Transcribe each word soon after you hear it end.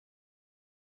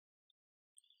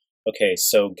Okay,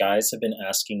 so guys have been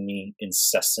asking me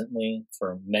incessantly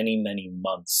for many, many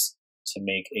months to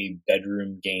make a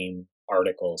bedroom game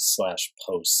article slash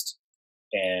post,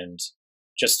 and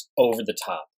just over the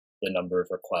top the number of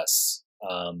requests.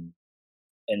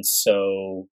 And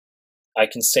so I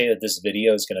can say that this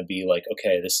video is going to be like,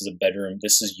 okay, this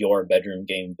is your bedroom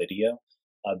game video.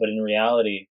 But in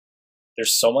reality,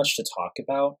 there's so much to talk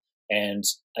about. And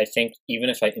I think even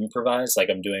if I improvise like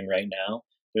I'm doing right now,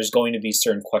 there's going to be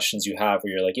certain questions you have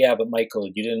where you're like, yeah, but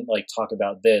Michael, you didn't like talk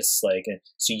about this. Like, and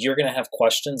so you're going to have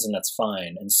questions and that's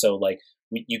fine. And so like,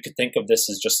 you could think of this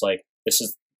as just like, this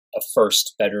is a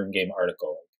first bedroom game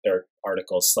article or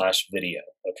article slash video.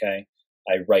 Okay.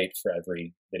 I write for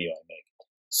every video I make.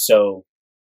 So,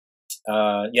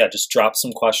 yeah, just drop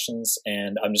some questions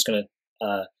and I'm just going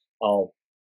to, I'll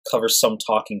cover some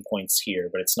talking points here,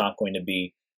 but it's not going to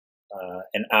be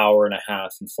an hour and a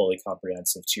half and fully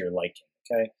comprehensive to your liking.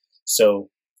 Okay, so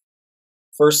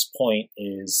first point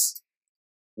is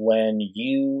when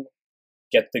you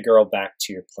get the girl back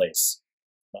to your place.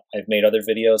 I've made other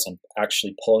videos on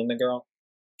actually pulling the girl.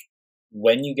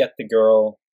 When you get the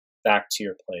girl back to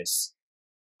your place,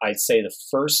 I'd say the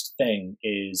first thing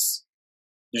is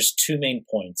there's two main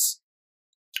points.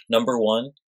 Number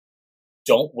one,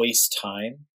 don't waste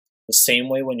time. The same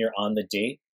way when you're on the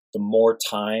date, the more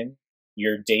time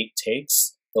your date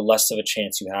takes, the less of a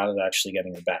chance you have of actually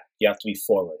getting her back. You have to be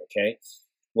forward, okay?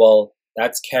 Well,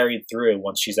 that's carried through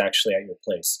once she's actually at your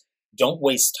place. Don't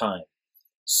waste time.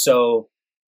 So,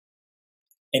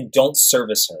 and don't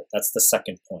service her. That's the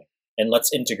second point. And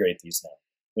let's integrate these now.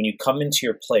 When you come into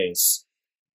your place,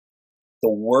 the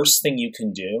worst thing you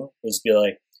can do is be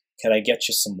like, can I get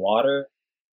you some water?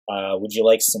 Would you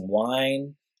like some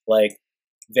wine? Like,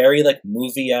 very like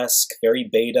movie-esque, very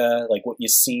beta, like what you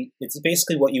see. It's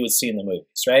basically what you would see in the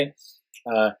movies, right?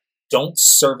 Don't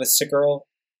service a girl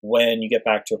when you get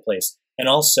back to a place. And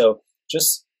also,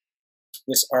 just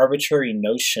this arbitrary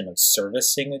notion of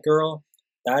servicing a girl,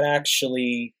 that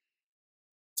actually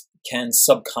can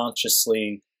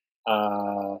subconsciously,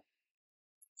 her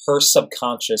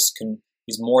subconscious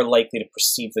is more likely to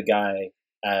perceive the guy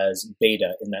as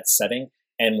beta in that setting.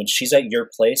 And when she's at your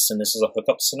place and this is a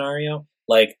hookup scenario,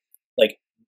 like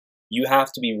you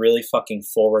have to be really fucking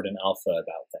forward and alpha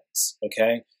about things,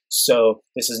 okay? So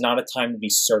this is not a time to be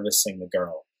servicing the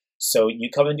girl. So you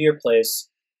come into your place,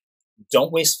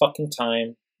 don't waste fucking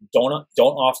time. Don't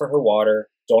offer her water.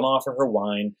 Don't offer her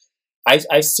wine. I've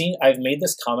made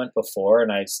this comment before,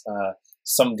 and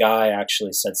some guy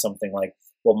actually said something like,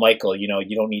 "Well, Michael, you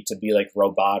don't need to be like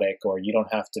robotic, or you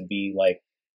don't have to be like,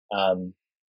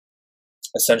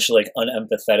 essentially like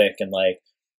unempathetic and like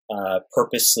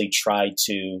purposely try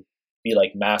to be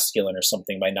like masculine or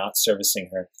something by not servicing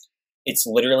her." It's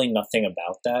literally nothing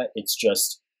about that. It's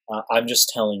just I'm just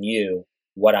telling you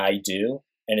what I do,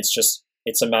 and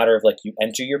it's a matter of like you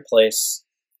enter your place,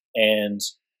 and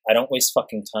I don't waste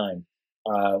fucking time.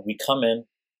 We come in,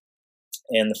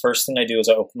 and the first thing I do is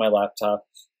I open my laptop,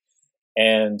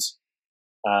 and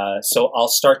so I'll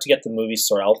start to get the movie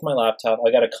story. I'll open my laptop.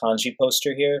 I got a kanji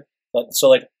poster here, but so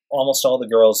like almost all the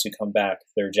girls who come back,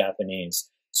 they're Japanese.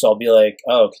 So I'll be like,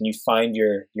 "Oh, can you find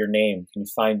your name? Can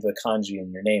you find the kanji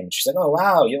in your name?" And she's like, "Oh,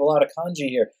 wow, you have a lot of kanji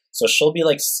here." So she'll be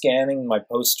like scanning my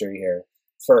poster here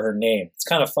for her name. It's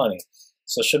kind of funny.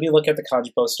 So she'll be looking at the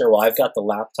kanji poster while I've got the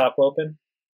laptop open,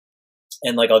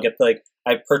 and like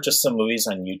I purchased some movies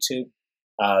on YouTube,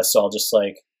 so I'll just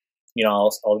like,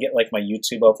 I'll get like my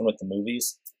YouTube open with the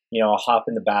movies. I'll hop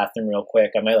in the bathroom real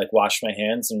quick. I might like wash my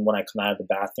hands, and when I come out of the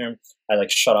bathroom, I like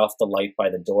shut off the light by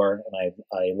the door, and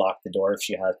I lock the door if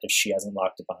she hasn't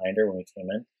locked it behind her when we came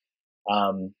in.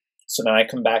 So then I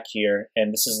come back here,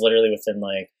 and this is literally within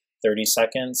like 30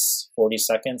 seconds, 40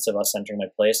 seconds of us entering my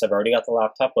place. I've already got the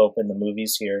laptop open, the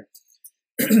movie's here,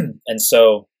 and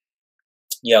so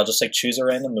yeah, I'll just like choose a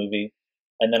random movie,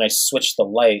 and then I switch the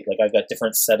light. Like I've got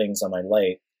different settings on my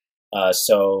light,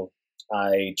 so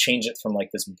I change it from like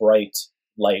this bright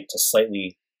light to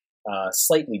slightly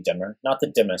dimmer, not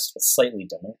the dimmest, but slightly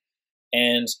dimmer.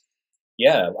 And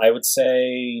yeah, I would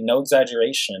say no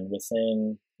exaggeration.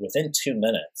 Within 2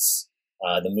 minutes,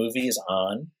 the movie is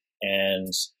on,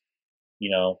 and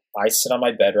I sit on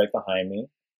my bed right behind me.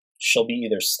 She'll be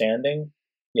either standing.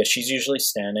 Yeah, she's usually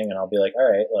standing, and I'll be like, "All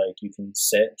right, like you can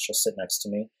sit." She'll sit next to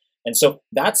me, and so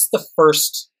that's the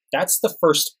first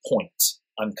point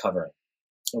I'm covering.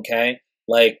 Okay,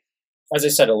 like as I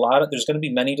said, there's going to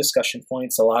be many discussion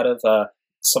points. A lot of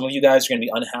some of you guys are going to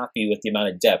be unhappy with the amount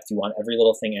of depth. You want every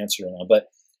little thing answered now, but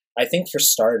I think for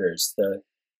starters,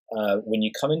 when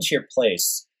you come into your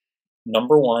place,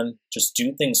 number one, just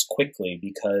do things quickly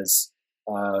because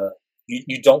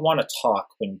you don't want to talk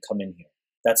when you come in here.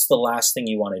 That's the last thing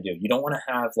you want to do. You don't want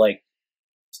to have like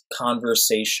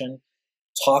conversation.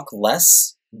 Talk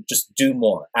less, just do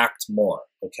more, act more,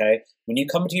 okay? When you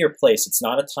come to your place, it's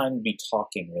not a time to be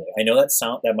talking, really. I know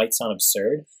that might sound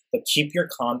absurd, but keep your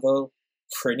convo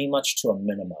pretty much to a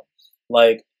minimum.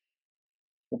 Like,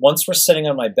 once we're sitting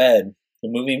on my bed, the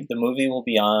movie will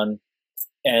be on,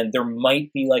 and there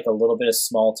might be like a little bit of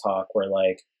small talk where,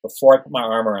 like, before I put my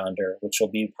arm around her, which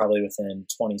will be probably within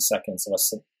 20 seconds of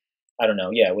us, I don't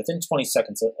know, yeah, within 20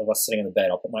 seconds of us sitting in the bed,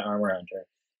 I'll put my arm around her.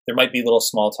 There might be a little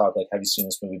small talk, like, have you seen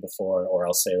this movie before? Or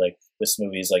I'll say, like, this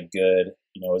movie is, like, good,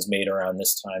 you know, it was made around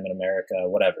this time in America,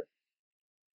 whatever.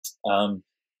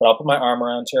 But I'll put my arm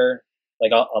around her,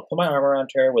 like, I'll put my arm around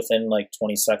her within, like,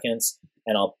 20 seconds,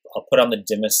 and I'll put on the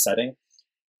dimmest setting.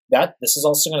 This is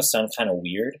also going to sound kind of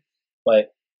weird,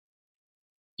 but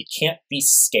you can't be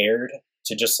scared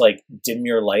to just, like, dim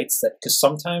your lights, because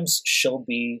sometimes she'll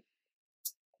be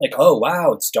like, oh,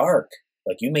 wow, it's dark.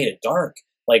 Like, you made it dark.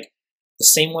 Like, the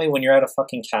same way when you're at a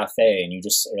fucking cafe and you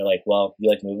just are like, well, you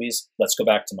like movies? Let's go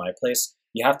back to my place.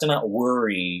 You have to not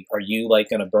worry. Are you, like,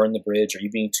 going to burn the bridge? Are you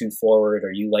being too forward?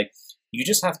 Are you, like, you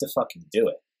just have to fucking do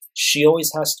it. She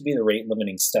always has to be the rate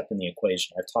limiting step in the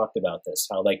equation. I've talked about this,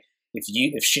 how, like,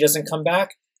 if she doesn't come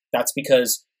back, that's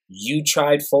because you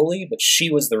tried fully, but she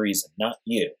was the reason, not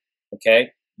you.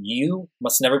 Okay? You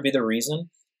must never be the reason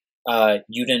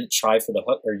you didn't try for the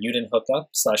hook, or you didn't hook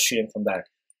up / she didn't come back.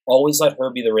 Always let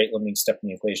her be the rate limiting step in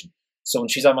the equation. So when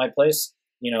she's at my place,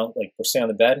 you know, like, we're staying on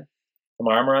the bed, put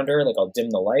my arm around her, like, I'll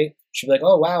dim the light. She'll be like,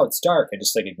 oh, wow, it's dark. I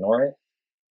just, like, ignore it.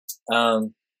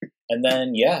 And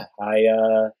then, yeah,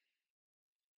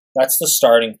 that's the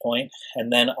starting point.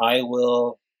 And then I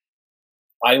will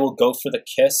go for the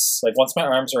kiss. Like, once my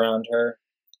arm's around her,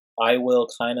 I will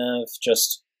kind of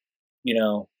just, you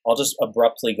know, I'll just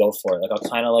abruptly go for it. Like, I'll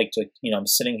kind of like to, you know, I'm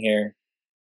sitting here,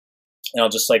 and I'll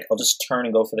just turn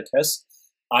and go for the kiss.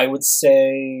 I would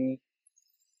say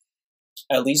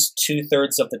at least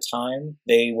 2/3 of the time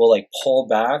they will, like, pull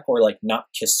back or, like, not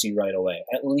kiss you right away.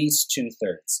 At least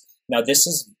 2/3. Now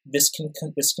this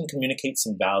can communicate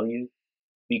some value,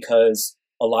 because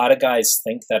a lot of guys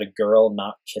think that a girl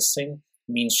not kissing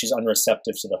means she's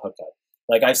unreceptive to the hookup.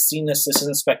 Like, I've seen this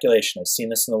isn't speculation. I've seen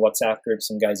this in the WhatsApp group,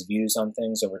 some guys' views on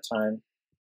things over time,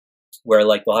 where,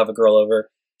 like, they'll have a girl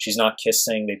over, she's not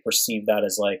kissing, they perceive that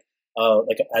as, like, oh,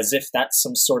 like, as if that's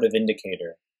some sort of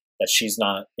indicator that she's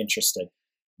not interested.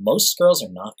 Most girls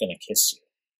are not going to kiss you.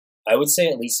 I would say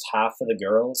at least half of the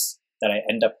girls that I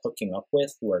end up hooking up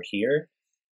with who are here,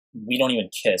 we don't even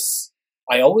kiss.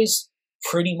 I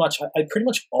pretty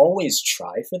much always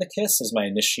try for the kiss as my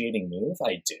initiating move.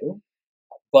 I do.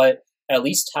 But at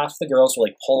least half the girls will,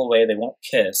 like, pull away. They won't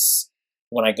kiss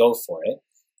when I go for it.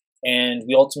 And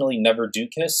we ultimately never do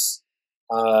kiss.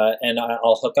 And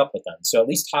I'll hook up with them. So at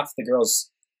least half the girls,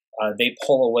 they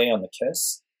pull away on the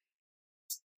kiss.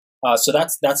 So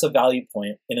that's a value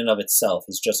point in and of itself,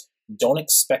 is just don't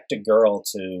expect a girl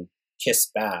to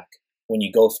kiss back when you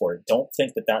go for it. Don't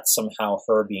think that that's somehow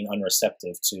her being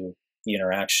unreceptive to the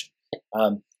interaction.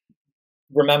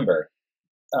 Remember,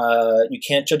 you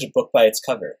can't judge a book by its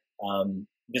cover.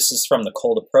 This is from The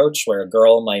Cold Approach, where a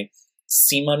girl might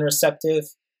seem unreceptive,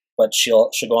 but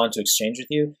she'll go on to exchange with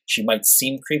you. She might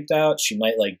seem creeped out. She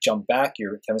might, like, jump back.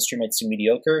 Your chemistry might seem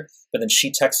mediocre, but then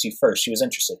she texts you first. She was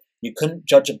interested. You couldn't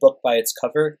judge a book by its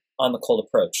cover on The Cold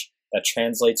Approach. That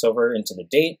translates over into the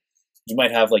date. You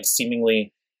might have, like,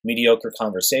 seemingly mediocre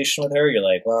conversation with her. You're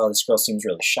like, well, this girl seems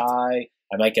really shy.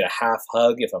 I might get a half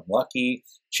hug if I'm lucky.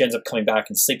 She ends up coming back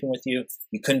and sleeping with you.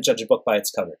 You couldn't judge a book by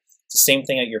its cover. It's the same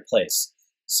thing at your place.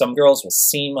 Some girls will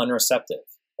seem unreceptive,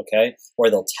 okay? Or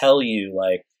they'll tell you,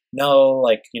 like, no,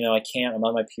 like, you know, I can't, I'm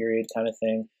on my period kind of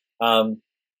thing.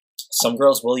 Some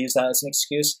girls will use that as an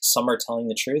excuse. Some are telling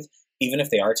the truth. Even if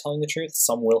they are telling the truth,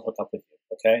 some will hook up with you,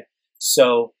 okay?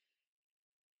 So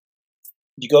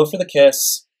you go for the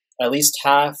kiss. At least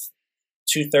half,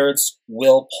 2/3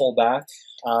 will pull back.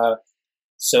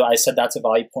 So I said that's a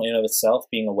value point in of itself,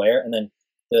 being aware, and then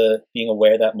being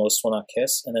aware that most will not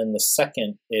kiss. And then the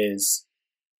second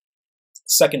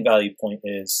value point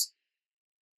is,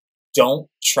 don't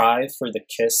try for the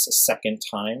kiss a second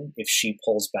time if she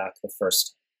pulls back the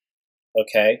first time.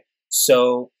 Okay?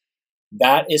 So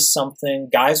that is something,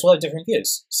 guys will have different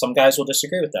views. Some guys will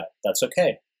disagree with that. That's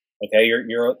okay. Okay?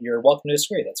 You're welcome to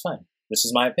disagree. That's fine. This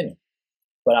is my opinion.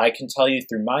 But I can tell you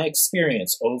through my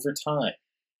experience over time,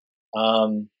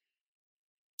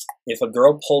 if a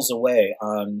girl pulls away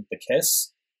on the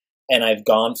kiss and I've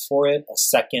gone for it a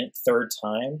second, third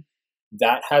time,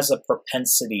 that has a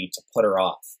propensity to put her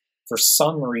off. For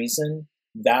some reason,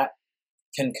 that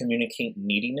can communicate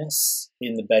neediness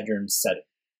in the bedroom setting.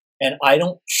 And I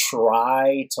don't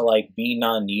try to like be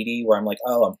non-needy where I'm like,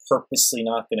 oh, I'm purposely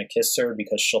not going to kiss her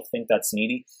because she'll think that's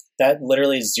needy. That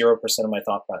literally is 0% of my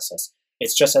thought process.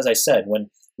 It's just, as I said, when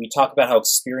we talk about how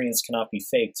experience cannot be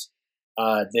faked,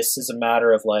 this is a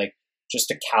matter of like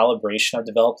just a calibration I've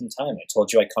developed in time. I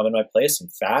told you I come in my place, I'm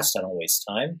fast, I don't waste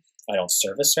time, I don't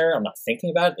service her, I'm not thinking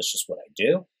about it, that's just what I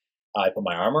do. I put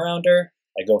my arm around her,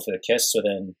 I go for the kiss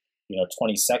within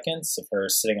 20 seconds of her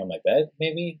sitting on my bed,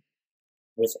 maybe.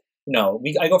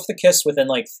 I go for the kiss within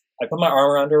I put my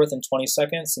arm around her within 20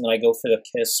 seconds, and then I go for the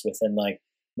kiss within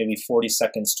maybe 40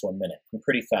 seconds to a minute. I'm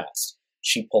pretty fast.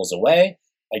 She pulls away.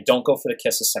 I don't go for the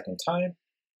kiss a second time.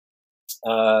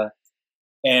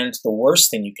 And the worst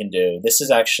thing you can do, this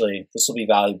will be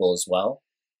valuable as well,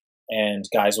 and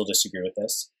guys will disagree with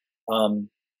this. One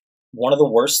of the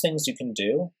worst things you can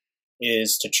do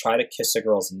is to try to kiss a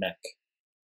girl's neck.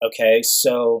 Okay,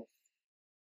 so,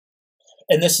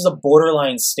 and this is a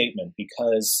borderline statement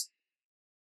because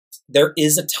there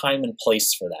is a time and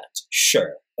place for that,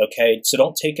 sure. Okay, so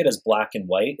don't take it as black and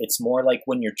white. It's more like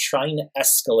when you're trying to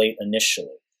escalate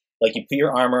initially. Like you put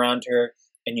your arm around her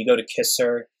and you go to kiss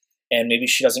her, and maybe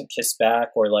she doesn't kiss back,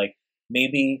 or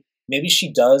maybe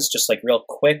she does just real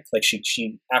quick,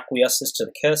 she acquiesces to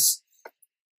the kiss.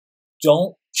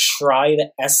 Don't try to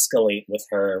escalate with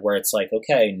her where it's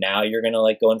okay, now you're gonna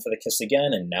go in for the kiss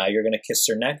again, and now you're gonna kiss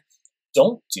her neck.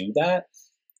 Don't do that.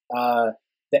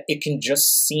 That it can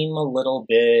just seem a little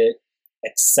bit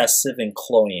excessive and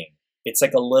cloying. It's a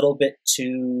little bit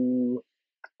too.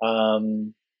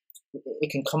 It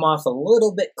can come off a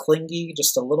little bit clingy,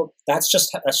 just a little. That's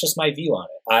just my view on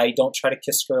it. I don't try to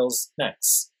kiss girls'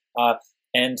 necks.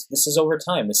 And this is over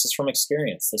time. This is from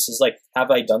experience. This is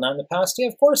have I done that in the past? Yeah,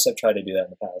 of course I've tried to do that in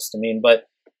the past. I mean, but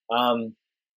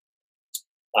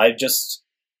I've just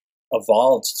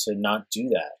evolved to not do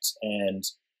that. And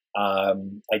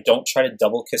I don't try to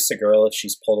double kiss a girl if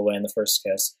she's pulled away in the first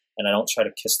kiss, and I don't try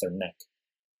to kiss their neck.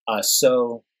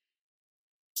 So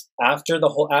after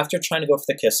trying to go for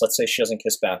the kiss, let's say she doesn't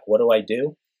kiss back, what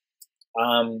do?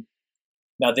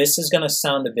 Now this is going to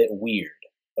sound a bit weird,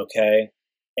 okay?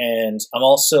 And I'm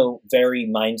also very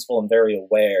mindful and very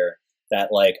aware that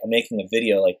I'm making a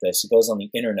video like this. It goes on the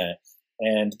internet,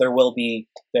 and there will be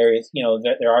various,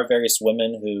 there are various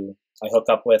women who I hook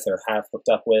up with or have hooked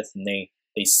up with, and they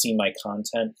see my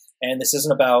content. And this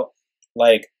isn't about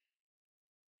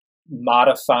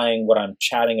modifying what I'm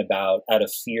chatting about out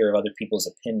of fear of other people's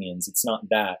opinions. It's not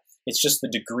that. It's just the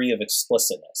degree of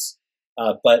explicitness.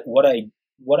 But what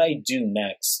I do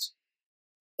next,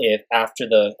 if after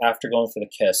going for the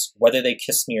kiss, whether they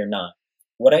kiss me or not,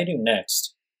 what I do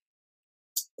next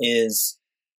is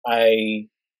I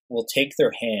will take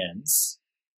their hands,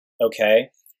 okay?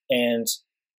 And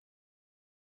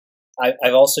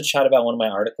I've also chatted about one of my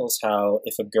articles how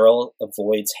if a girl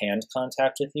avoids hand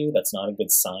contact with you, that's not a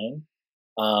good sign.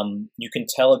 You can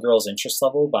tell a girl's interest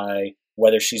level by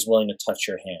whether she's willing to touch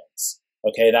your hands.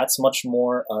 Okay, that's much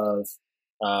more of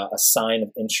a sign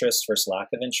of interest versus lack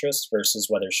of interest versus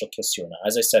whether she'll kiss you or not.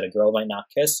 As I said, a girl might not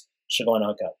kiss, she'll go on a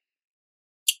hookup.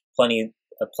 Plenty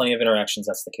of interactions,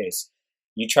 that's the case.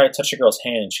 You try to touch a girl's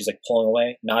hand and she's pulling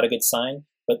away, not a good sign,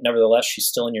 but nevertheless, she's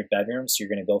still in your bedroom, so you're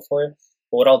going to go for it.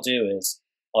 But what I'll do is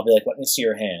I'll be let me see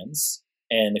your hands.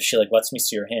 And if she lets me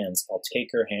see your hands, I'll take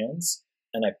her hands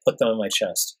and I put them on my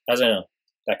chest. As I know,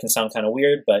 that can sound kind of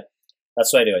weird, but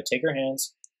that's what I do. I take her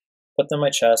hands, put them on my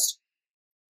chest.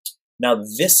 Now,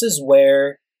 this is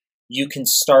where you can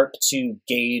start to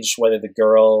gauge whether the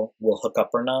girl will hook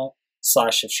up or not, /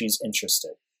 if she's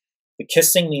interested. The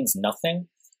kissing means nothing,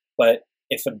 but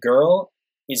if a girl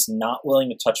is not willing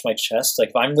to touch my chest,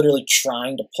 if I'm literally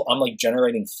trying to pull, I'm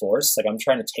generating force, I'm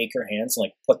trying to take her hands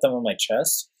and put them on my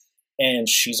chest, and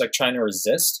she's trying to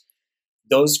resist,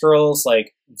 those girls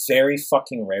very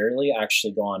fucking rarely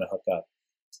actually go on a hookup.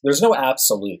 There's no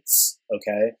absolutes,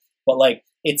 okay? But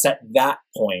it's at that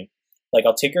point,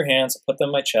 I'll take her hands, put them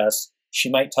on my chest, she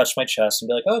might touch my chest and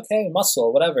be okay,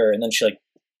 muscle, whatever, and then she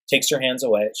takes her hands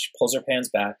away, she pulls her hands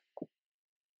back.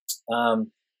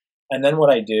 And then what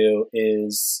I do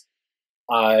is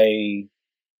I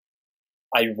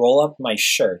roll up my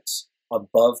shirt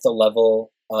above the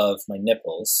level of my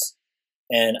nipples,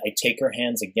 and I take her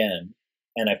hands again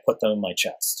and I put them in my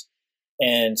chest.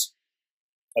 And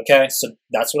okay, so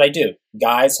that's what I do.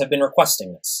 Guys have been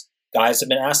requesting this. Guys have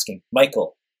been asking,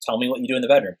 Michael, tell me what you do in the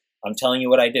bedroom. I'm telling you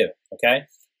what I do, okay?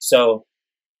 So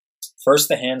first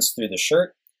the hands through the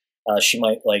shirt. She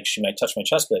might touch my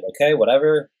chest, be okay,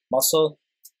 whatever, muscle.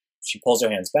 She pulls her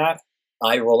hands back.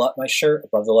 I roll up my shirt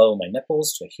above the level of my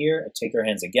nipples to here. I take her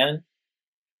hands again.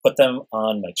 put them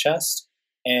on my chest,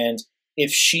 and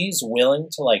if she's willing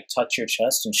to like touch your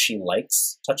chest and she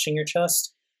likes touching your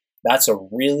chest, that's a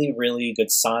really, really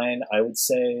good sign. I would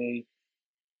say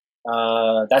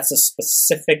that's a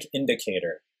specific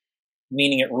indicator,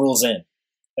 meaning it rules in.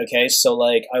 Okay, so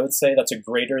like I would say that's a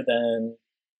greater than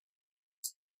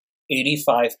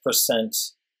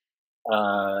 85%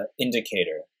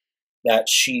 indicator that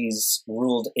she's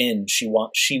ruled in. She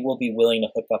will be willing to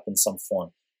hook up in some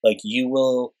form. Like you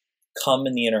will come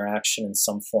in the interaction in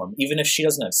some form, even if she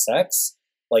doesn't have sex.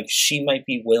 Like she might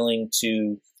be willing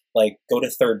to like go to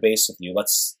third base with you.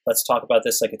 Let's talk about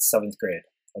this like it's 7th grade.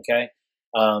 Okay,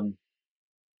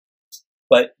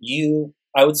 but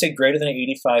I would say greater than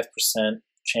 85%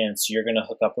 chance you're gonna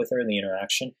hook up with her in the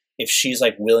interaction if she's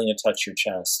like willing to touch your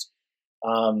chest.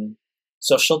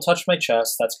 So she'll touch my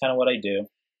chest. That's kind of what I do.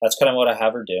 That's kind of what I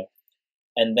have her do.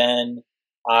 And then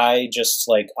I just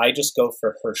go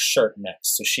for her shirt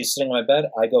next. So she's sitting on my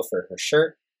bed. I go for her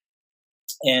shirt.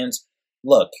 And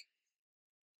look,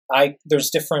 there's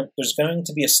going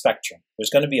to be a spectrum. There's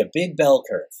going to be a big bell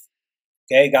curve.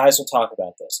 Okay, guys will talk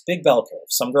about this. Big bell curve.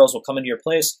 Some girls will come into your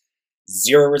place,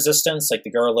 zero resistance. Like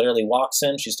the girl literally walks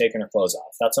in, she's taking her clothes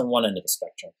off. That's on one end of the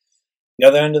spectrum. The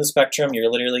other end of the spectrum,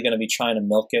 you're literally going to be trying to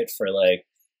milk it for like,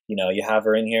 you have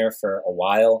her in here for a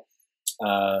while.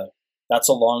 That's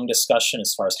a long discussion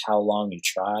as far as how long you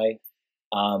try.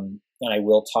 And I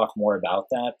will talk more about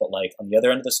that. But like on the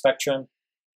other end of the spectrum,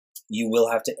 you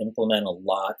will have to implement a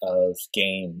lot of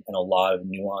game and a lot of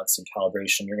nuance and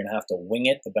calibration. You're going to have to wing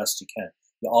it the best you can.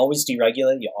 You always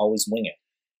deregulate, you always wing it.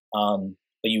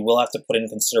 But you will have to put in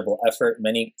considerable effort.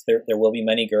 There will be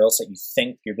many girls that you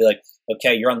think you'll be like,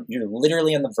 okay, you're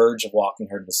literally on the verge of walking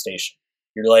her to the station.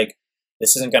 You're like,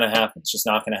 this isn't going to happen. It's just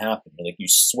not going to happen. You're like, you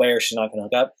swear she's not going to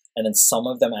hook up. And then some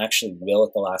of them actually will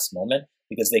at the last moment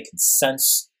because they can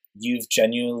sense you've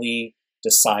genuinely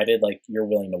decided like you're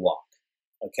willing to walk.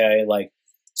 Okay. Like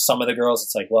some of the girls,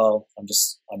 it's like, well, I'm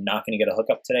not going to get a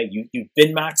hookup today. You've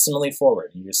been maximally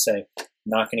forward. You just say, I'm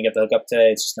not going to get the hookup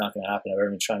today. It's just not going to happen. I've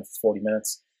already been trying for 40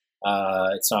 minutes.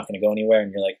 It's not going to go anywhere.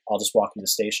 And you're like, I'll just walk you to the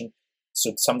station.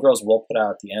 So some girls will put out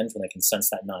at the end when they can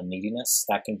sense that non-neediness.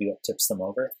 That can be what tips them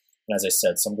over. And as I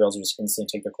said, some girls will just instantly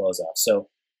take their clothes off. So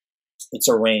it's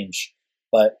a range.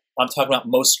 But I'm talking about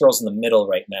most girls in the middle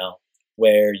right now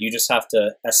where you just have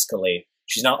to escalate.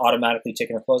 She's not automatically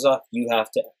taking her clothes off. You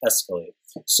have to escalate.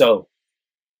 So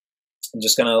I'm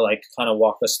just going to like kind of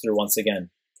walk us through once again.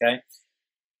 Okay.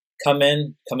 Come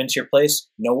into your place.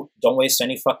 No, don't waste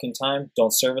any fucking time.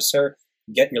 Don't service her.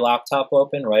 Get your laptop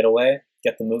open right away.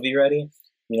 Get the movie ready.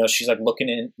 She's like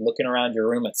looking around your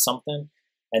room at something.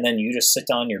 And then you just sit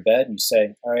down on your bed and you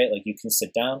say, all right, like you can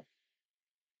sit down.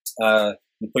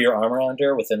 You put your arm around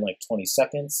her within like 20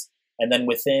 seconds. And then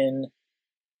within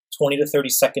 20 to 30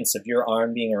 seconds of your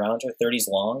arm being around her, 30's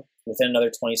long, within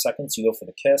another 20 seconds, you go for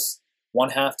the kiss.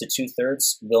 1/2 to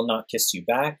 2/3 will not kiss you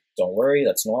back. Don't worry,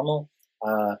 that's normal.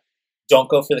 Don't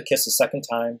go for the kiss a second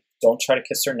time. Don't try to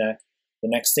kiss her neck. The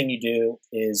next thing you do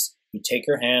is you take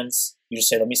her hands. You just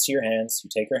say, let me see your hands. You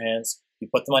take her hands. You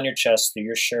put them on your chest through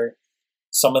your shirt.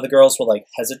 Some of the girls will like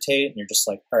hesitate and you're just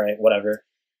like, all right, whatever.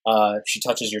 If she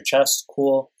touches your chest,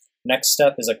 cool. Next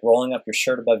step is like rolling up your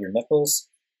shirt above your nipples.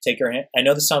 Take your hand. I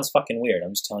know this sounds fucking weird.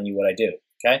 I'm just telling you what I do.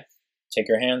 Okay. Take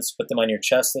your hands, put them on your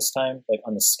chest this time, like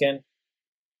on the skin.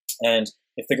 And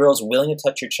if the girl's willing to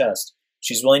touch your chest,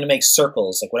 she's willing to make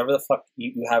circles, like whatever the fuck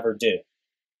you have her do.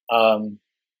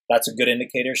 That's a good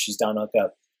indicator she's down to hook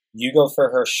up. You go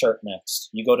for her shirt next.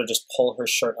 You go to just pull her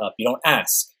shirt up. You don't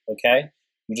ask, okay?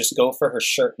 You just go for her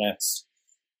shirt next.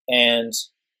 And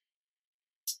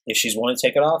if she's willing to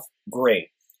take it off, great.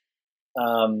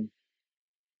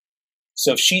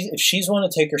 So if she's willing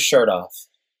to take her shirt off,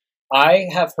 I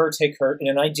have her take her, in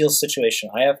an ideal situation,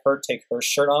 I have her take her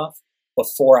shirt off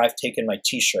before I've taken my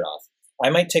t-shirt off. I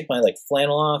might take my like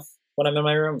flannel off when I'm in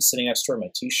my room, sitting next to her in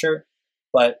my t-shirt,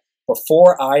 but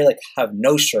before I like have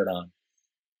no shirt on,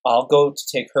 I'll go to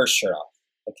take her shirt off,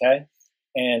 okay?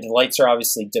 And the lights are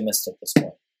obviously dimmest at this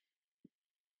point.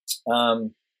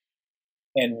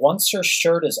 And once her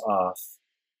shirt is off,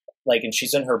 like, and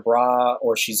she's in her bra,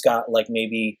 or she's got like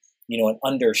maybe, an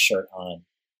undershirt on,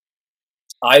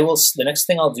 the next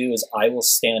thing I'll do is I will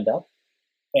stand up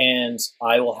and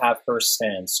I will have her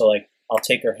stand. So like, I'll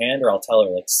take her hand or I'll tell her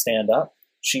like, stand up.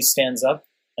 She stands up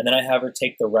and then I have her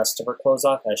take the rest of her clothes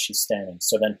off as she's standing.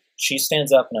 So then she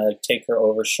stands up and I like take her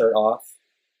overshirt off.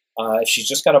 If she's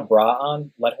just got a bra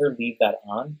on, let her leave that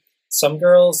on. Some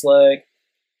girls, like,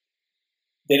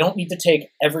 they don't need to take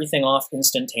everything off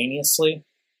instantaneously.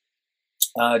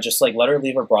 Just like let her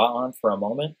leave her bra on for a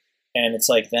moment. And it's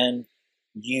like, then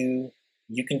you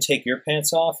you can take your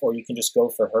pants off or you can just go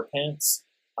for her pants.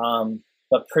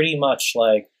 But pretty much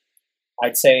like,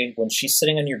 I'd say when she's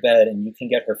sitting on your bed and you can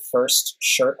get her first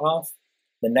shirt off,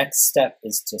 the next step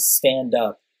is to stand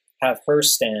up, have her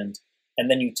stand, and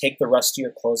then you take the rest of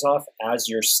your clothes off as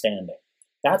you're standing.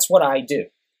 That's what I do.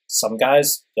 Some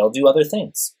guys, they'll do other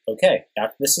things. Okay,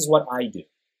 this is what I do.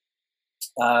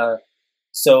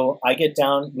 So we get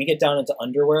down into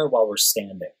underwear while we're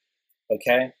standing.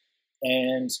 Okay?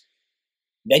 And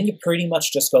then you pretty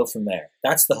much just go from there.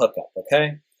 That's the hookup,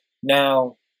 okay?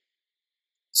 Now,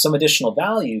 some additional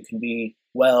value can be,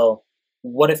 well,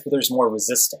 what if there's more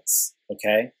resistance,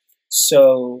 okay?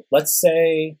 So let's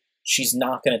say she's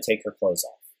not going to take her clothes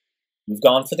off. You've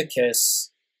gone for the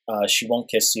kiss, she won't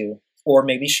kiss you, or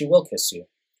maybe she will kiss you,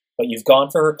 but you've gone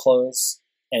for her clothes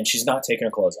and she's not taking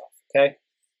her clothes off, okay?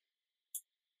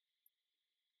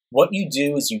 What you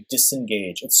do is you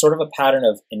disengage. It's sort of a pattern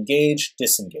of engage,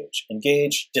 disengage,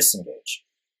 engage, disengage.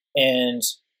 And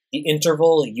the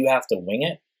interval, you have to wing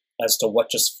it as to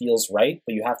what just feels right,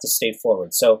 but you have to stay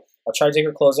forward. So I'll try to take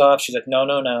her clothes off. She's like, no,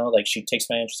 no, no. Like she takes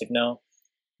my hand. She's like, no.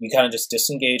 You kind of just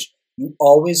disengage. You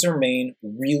always remain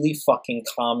really fucking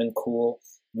calm and cool.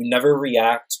 You never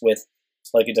react with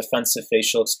like a defensive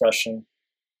facial expression.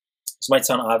 This might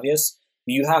sound obvious,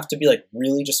 but you have to be like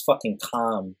really just fucking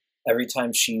calm every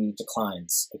time she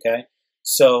declines, okay?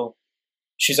 So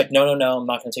she's like, no, no, no, I'm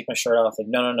not going to take my shirt off. Like,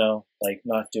 no, no, no, like,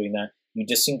 not doing that. You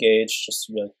disengage,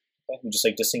 you just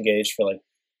like disengage for like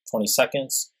 20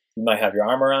 seconds. You might have your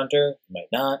arm around her, you might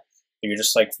not. But you're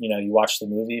just like, you watch the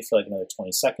movie for like another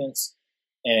 20 seconds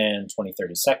and 20,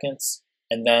 30 seconds.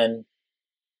 And then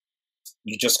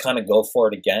you just kind of go for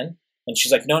it again. And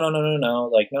she's like, no, no, no, no, no,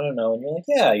 like, no, no, no. And you're like,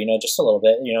 yeah, just a little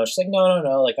bit. She's like, no, no,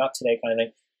 no, like, not today kind of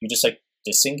thing. You just like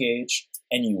disengage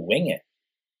and you wing it.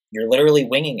 You're literally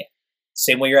winging it.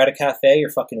 Same way you're at a cafe,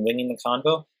 you're fucking winging the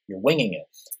convo, you're winging it.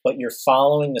 But you're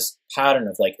following this pattern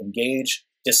of like engage,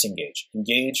 disengage,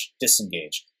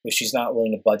 if she's not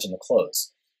willing to budge in the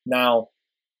clothes. Now,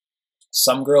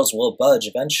 some girls will budge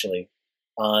eventually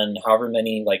on however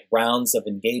many like rounds of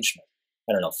engagement.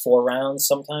 I don't know, 4 rounds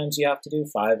sometimes you have to do,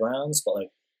 5 rounds, but like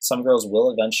some girls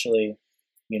will eventually,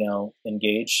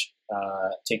 engage,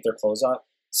 take their clothes off.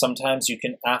 Sometimes you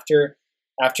can, after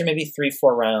maybe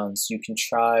 3-4 rounds, you can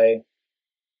try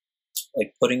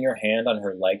like putting your hand on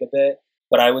her leg a bit.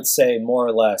 But I would say more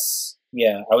or less,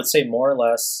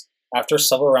 after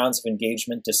several rounds of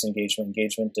engagement, disengagement,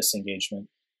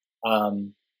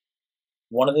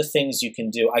 one of the things you can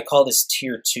do, I call this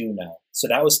tier 2 now. So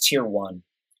that was tier 1.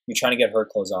 You're trying to get her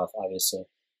clothes off, obviously.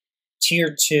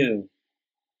 Tier 2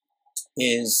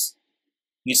 is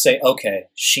you say, okay,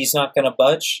 she's not going to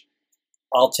budge.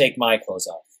 I'll take my clothes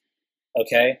off.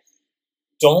 Okay?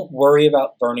 Don't worry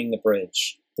about burning the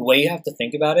bridge. The way you have to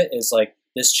think about it is like,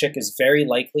 this chick is very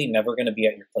likely never going to be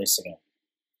at your place again.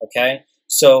 Okay?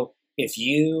 So if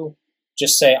you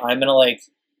just say, I'm going to like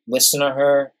listen to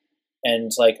her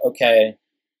and like, okay,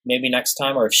 maybe next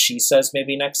time, or if she says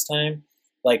maybe next time,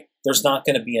 like there's not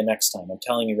going to be a next time. I'm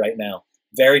telling you right now.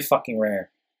 Very fucking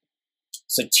rare.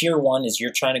 So tier 1 is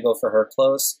you're trying to go for her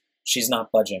clothes. She's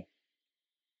not budging.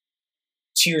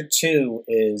 Tier 2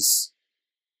 is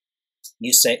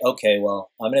you say, okay,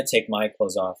 well, I'm going to take my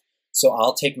clothes off. So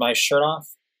I'll take my shirt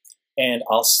off and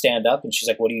I'll stand up. And she's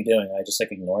like, what are you doing? And I just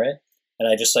like ignore it.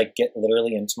 And I just like get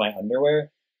literally into my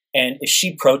underwear. And if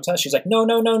she protests, she's like, no,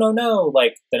 no, no, no, no.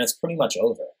 Like, then it's pretty much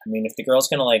over. I mean, if the girl's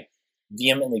going to like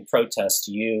vehemently protest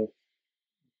you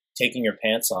taking your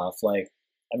pants off, like,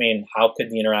 I mean, how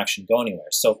could the interaction go anywhere?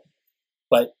 So,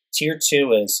 but tier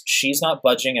 2 is she's not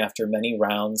budging after many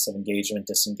rounds of engagement,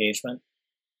 disengagement.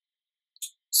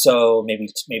 So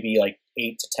maybe like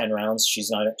 8 to 10 rounds, she's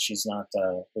not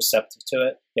receptive to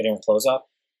it, getting her clothes off.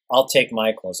 I'll take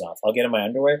my clothes off. I'll get in my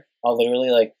underwear. I'll literally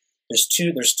like, there's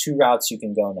two routes you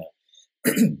can go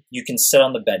now. You can sit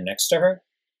on the bed next to her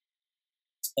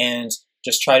and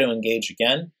just try to engage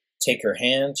again. Take her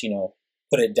hand,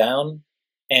 put it down,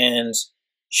 and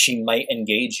she might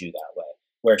engage you that way,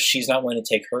 where she's not willing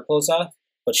to take her clothes off,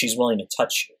 but she's willing to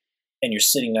touch you, and you're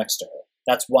sitting next to her.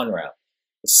 That's one route.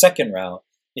 The second route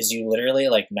is you literally,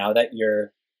 like, now that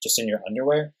you're just in your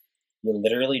underwear, you're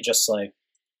literally just like,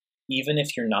 even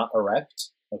if you're not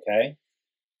erect, okay,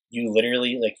 you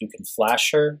literally, like, you can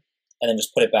flash her and then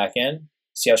just put it back in,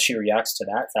 see how she reacts to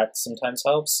that. That sometimes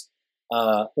helps.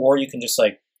 Or you can just,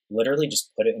 like, literally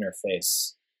just put it in her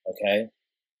face, okay?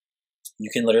 You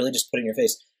can literally just put it in your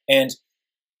face. And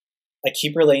I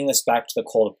keep relating this back to the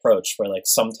cold approach, where, like,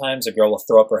 sometimes a girl will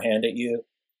throw up her hand at you,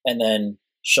 and then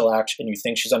she'll and you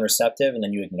think she's unreceptive, and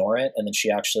then you ignore it, and then she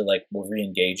actually like will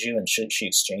re-engage you, and she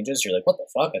exchanges. You're like, what the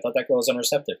fuck? I thought that girl was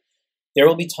unreceptive. There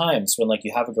will be times when like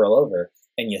you have a girl over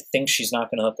and you think she's not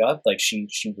going to hook up, like she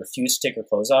refused to take her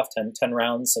clothes off, 10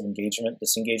 rounds of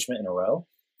disengagement in a row,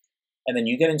 and then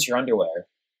you get into your underwear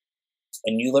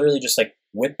and you literally just like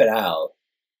whip it out,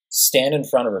 stand in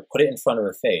front of her, put it in front of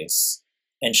her face,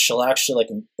 and she'll actually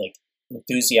like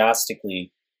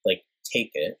enthusiastically like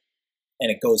take it, and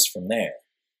it goes from there.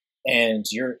 And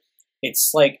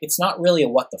it's like, it's not really a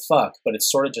what the fuck, but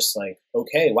it's sort of just like,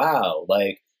 okay, wow,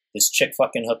 like this chick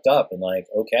fucking hooked up, and like,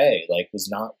 okay, like was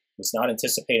not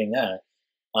anticipating that.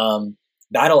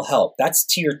 That'll help. That's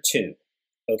tier 2.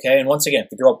 Okay. And once again, if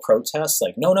the girl protests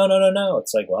like, no,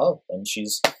 it's like, well, then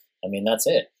that's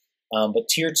it. But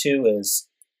tier 2 is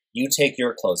you take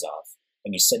your clothes off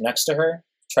and you sit next to her,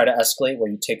 try to escalate where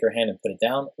you take her hand and put it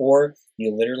down, or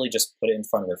you literally just put it in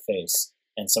front of her face,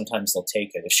 and sometimes they'll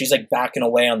take it. If she's like backing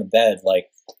away on the bed, like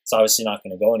it's obviously not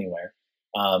going to go anywhere.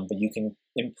 But you can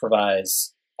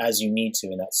improvise as you need to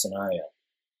in that scenario.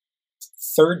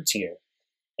 Third tier,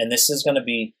 and this is going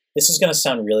to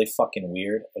sound really fucking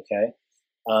weird, okay?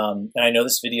 And I know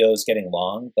this video is getting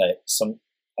long, but some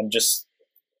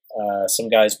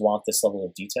guys want this level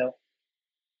of detail.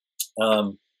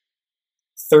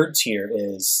 Third tier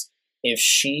is if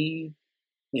she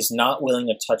is not willing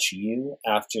to touch you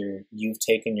after you've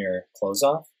taken your clothes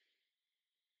off,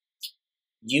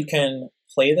 you can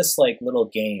play this like little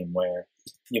game where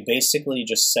you basically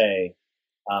just say,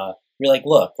 you're like,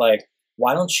 look, like,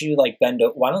 why don't you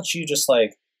just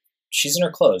like, she's in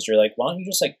her clothes. You're like, why don't you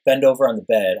just like bend over on the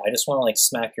bed? I just want to like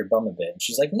smack your bum a bit. And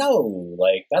she's like, no,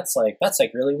 like, that's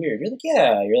really weird. You're like,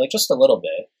 yeah, you're like, just a little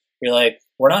bit. You're like,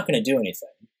 we're not going to do anything.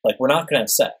 Like, we're not going to have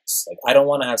sex. Like, I don't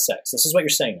want to have sex. This is what you're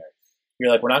saying there.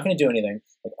 You're like, we're not going to do anything.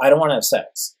 Like, I don't want to have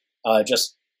sex. I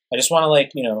just want to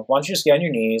like, why don't you just get on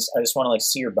your knees? I just want to like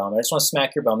see your bum. I just want to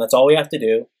smack your bum. That's all we have to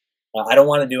do. I don't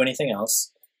want to do anything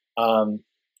else.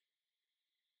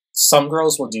 Some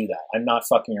girls will do that. I'm not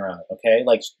fucking around, okay?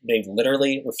 Like, they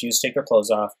literally refuse to take their clothes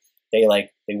off. They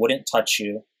wouldn't touch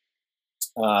you.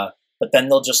 But then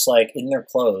they'll just like, in their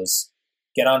clothes,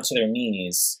 get onto their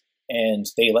knees, and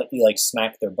they let you like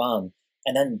smack their bum.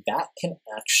 And then that can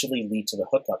actually lead to the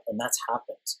hookup, and that's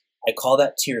happened. I call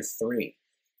that tier 3,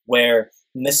 where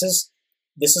this is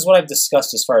what I've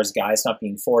discussed as far as guys not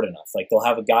being forward enough. Like, they'll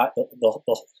have a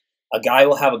guy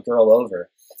will have a girl over,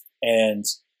 and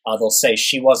they'll say,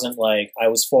 she wasn't like, I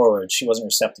was forward, she wasn't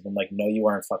receptive. I'm like, no, you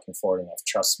weren't fucking forward enough,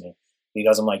 trust me.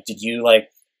 Because I'm like, did you like,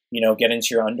 get into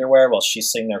your underwear while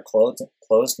she's sitting there clothed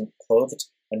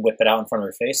and whip it out in front of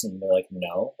her face? And they're like,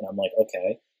 no. And I'm like,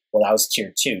 okay, well, that was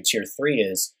tier 2. Tier 3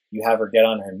 is you have her get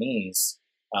on her knees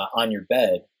on your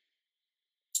bed,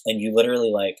 and you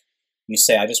literally like, you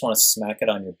say, I just want to smack it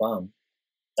on your bum.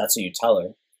 That's what you tell her.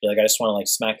 You're like, I just want to like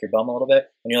smack your bum a little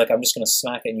bit. And you're like, I'm just going to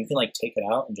smack it. And you can like take it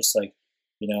out and just like,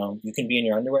 you can be in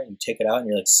your underwear and you take it out and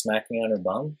you're like smacking on her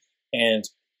bum. And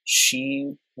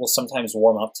she will sometimes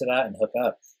warm up to that and hook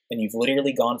up. And you've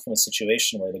literally gone from a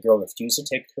situation where the girl refused to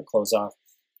take her clothes off,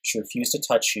 she refused to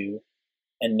touch you,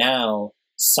 and now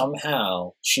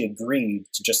somehow she agreed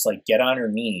to just like get on her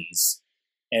knees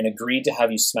and agreed to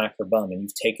have you smack her bum, and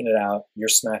you've taken it out, you're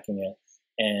smacking it,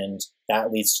 and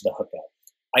that leads to the hookup.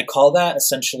 I call that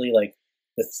essentially like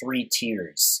the 3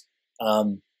 tiers.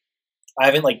 I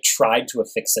haven't like tried to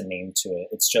affix a name to it.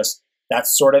 It's just,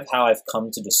 that's sort of how I've come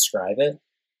to describe it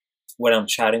when I'm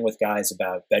chatting with guys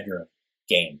about bedroom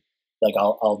game. Like,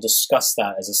 I'll discuss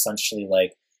that as essentially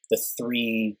like the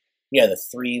 3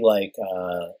 like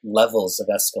levels of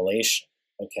escalation,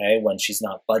 okay, when she's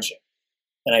not budging.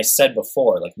 And I said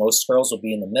before, like, most girls will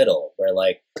be in the middle where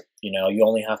like, you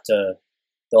only have to,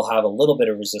 they'll have a little bit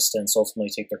of resistance,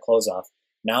 ultimately take their clothes off.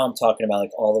 Now I'm talking about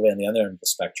like all the way on the other end of the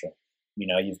spectrum.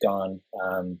 You've gone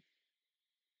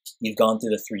through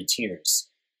the 3 tiers,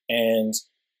 and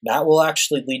that will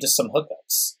actually lead to some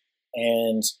hookups.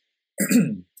 And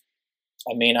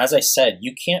I mean, as I said,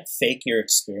 you can't fake your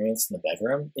experience in the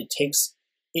bedroom.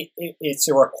 It's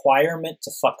a requirement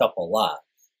to fuck up a lot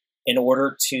in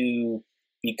order to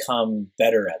become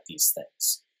better at these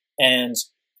things. And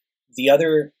the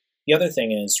other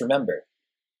thing is, remember,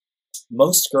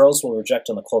 most girls will reject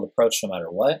on the cold approach no matter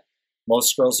what.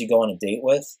 Most girls you go on a date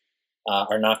with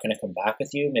are not going to come back with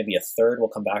you. Maybe a third will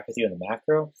come back with you in the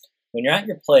macro. When you're at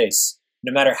your place,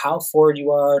 no matter how forward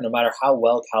you are, no matter how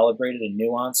well calibrated and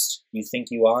nuanced you think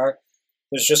you are,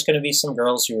 there's just going to be some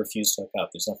girls who refuse to hook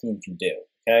up. There's nothing you can do,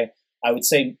 okay? I would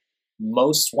say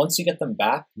most, once you get them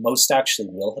back, most actually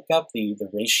will hook up. The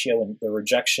ratio and the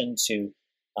rejection to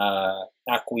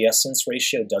acquiescence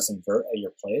ratio does invert at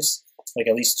your place. like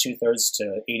at least 2/3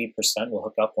 to 80% will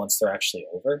hook up once they're actually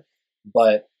over.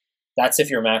 But that's if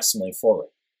you're maximally forward.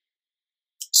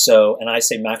 So, and I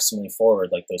say maximally forward,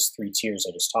 like those 3 tiers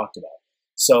I just talked about.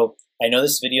 So I know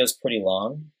this video is pretty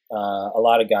long. A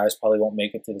lot of guys probably won't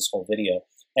make it through this whole video.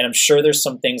 And I'm sure there's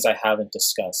some things I haven't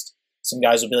discussed. Some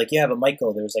guys will be like, yeah, but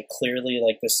Michael, there's like clearly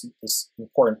like this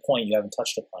important point you haven't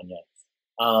touched upon yet.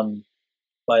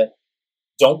 But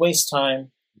don't waste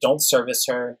time. Don't service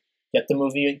her. Get the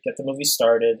movie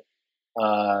started.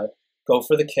 Go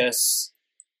for the kiss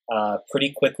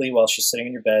pretty quickly while she's sitting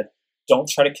in your bed. Don't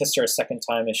try to kiss her a second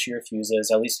time if she refuses.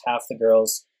 At least half the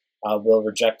girls will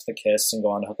reject the kiss and go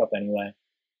on to hook up anyway.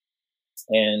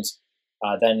 And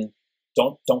then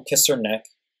don't kiss her neck.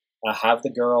 Have the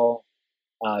girl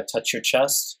touch your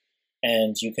chest,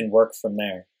 and you can work from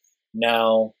there.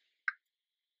 Now,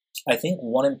 I think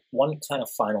one kind of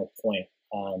final point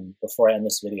before I end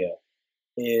this video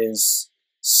is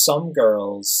some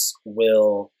girls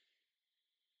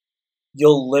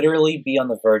you'll literally be on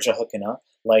the verge of hooking up.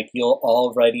 Like, you'll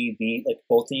already be, like,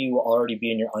 both of you will already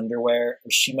be in your underwear,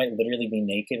 or she might literally be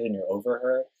naked and you're over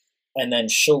her, and then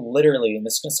she'll literally, and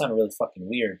this is going to sound really fucking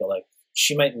weird, but, like,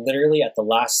 she might literally at the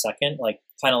last second, like,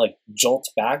 kind of, like, jolt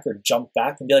back or jump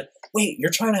back and be like, wait, you're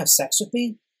trying to have sex with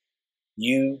me?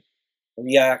 You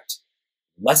react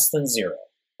less than 0,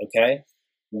 okay?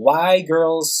 Why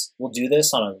girls will do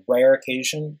this on a rare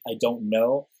occasion, I don't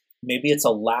know. Maybe it's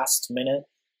a last-minute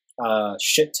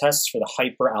shit test for the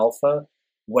hyper alpha,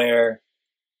 where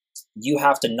you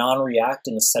have to non-react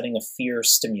in the setting of fear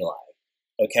stimuli,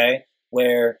 okay?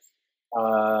 Where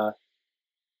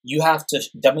you have to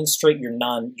demonstrate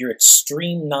your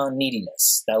extreme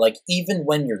non-neediness. That, like, even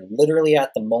when you're literally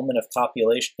at the moment of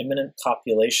copulation, imminent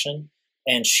copulation,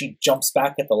 and she jumps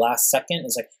back at the last second,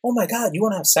 is like, oh my god, you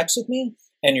want to have sex with me?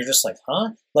 And you're just like,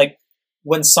 huh? Like,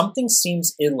 when something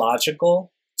seems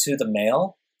illogical to the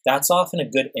male, that's often a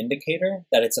good indicator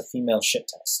that it's a female shit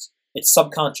test. It's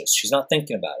subconscious. She's not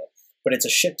thinking about it. But it's a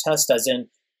shit test as in,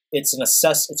 it's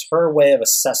her way of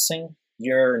assessing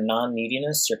your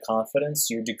non-neediness, your confidence,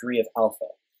 your degree of alpha.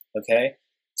 Okay?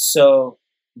 So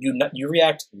you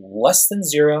react less than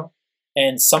 0,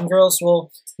 and some girls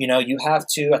will, you have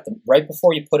to, right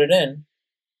before you put it in,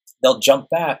 they'll jump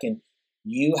back, and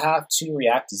you have to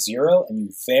react 0, and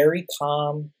you very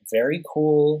calm, very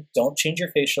cool, don't change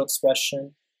your facial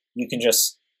expression. You can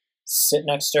just sit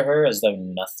next to her as though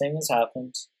nothing has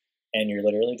happened, and you're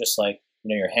literally just like,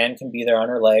 your hand can be there on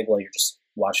her leg while you're just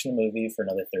watching the movie for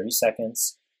another 30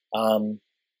 seconds.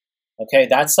 Okay,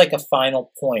 that's like a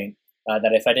final point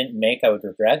that if I didn't make, I would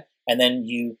regret. And then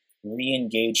you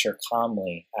re-engage her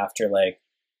calmly after, like,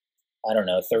 I don't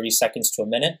know, 30 seconds to a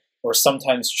minute, or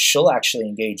sometimes she'll actually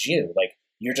engage you. Like,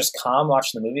 you're just calm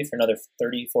watching the movie for another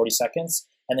 30, 40 seconds,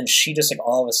 and then she just, like,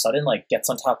 all of a sudden, like, gets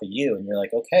on top of you, and you're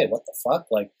like, okay, what the fuck?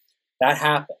 Like, that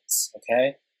happens,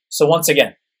 okay? So once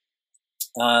again,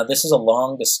 this is a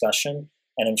long discussion,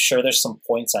 and I'm sure there's some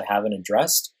points I haven't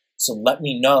addressed, so let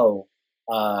me know.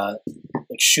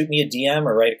 Like, shoot me a DM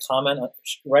or write a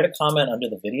comment under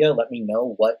the video. Let me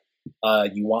know what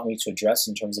you want me to address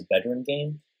in terms of bedroom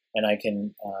game, and I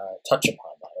can touch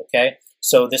upon that, okay?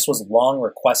 So this was long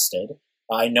requested.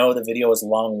 I know the video was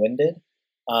long-winded,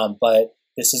 but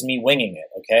this is me winging it,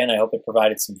 okay? And I hope it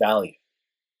provided some value.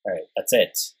 All right, that's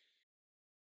it.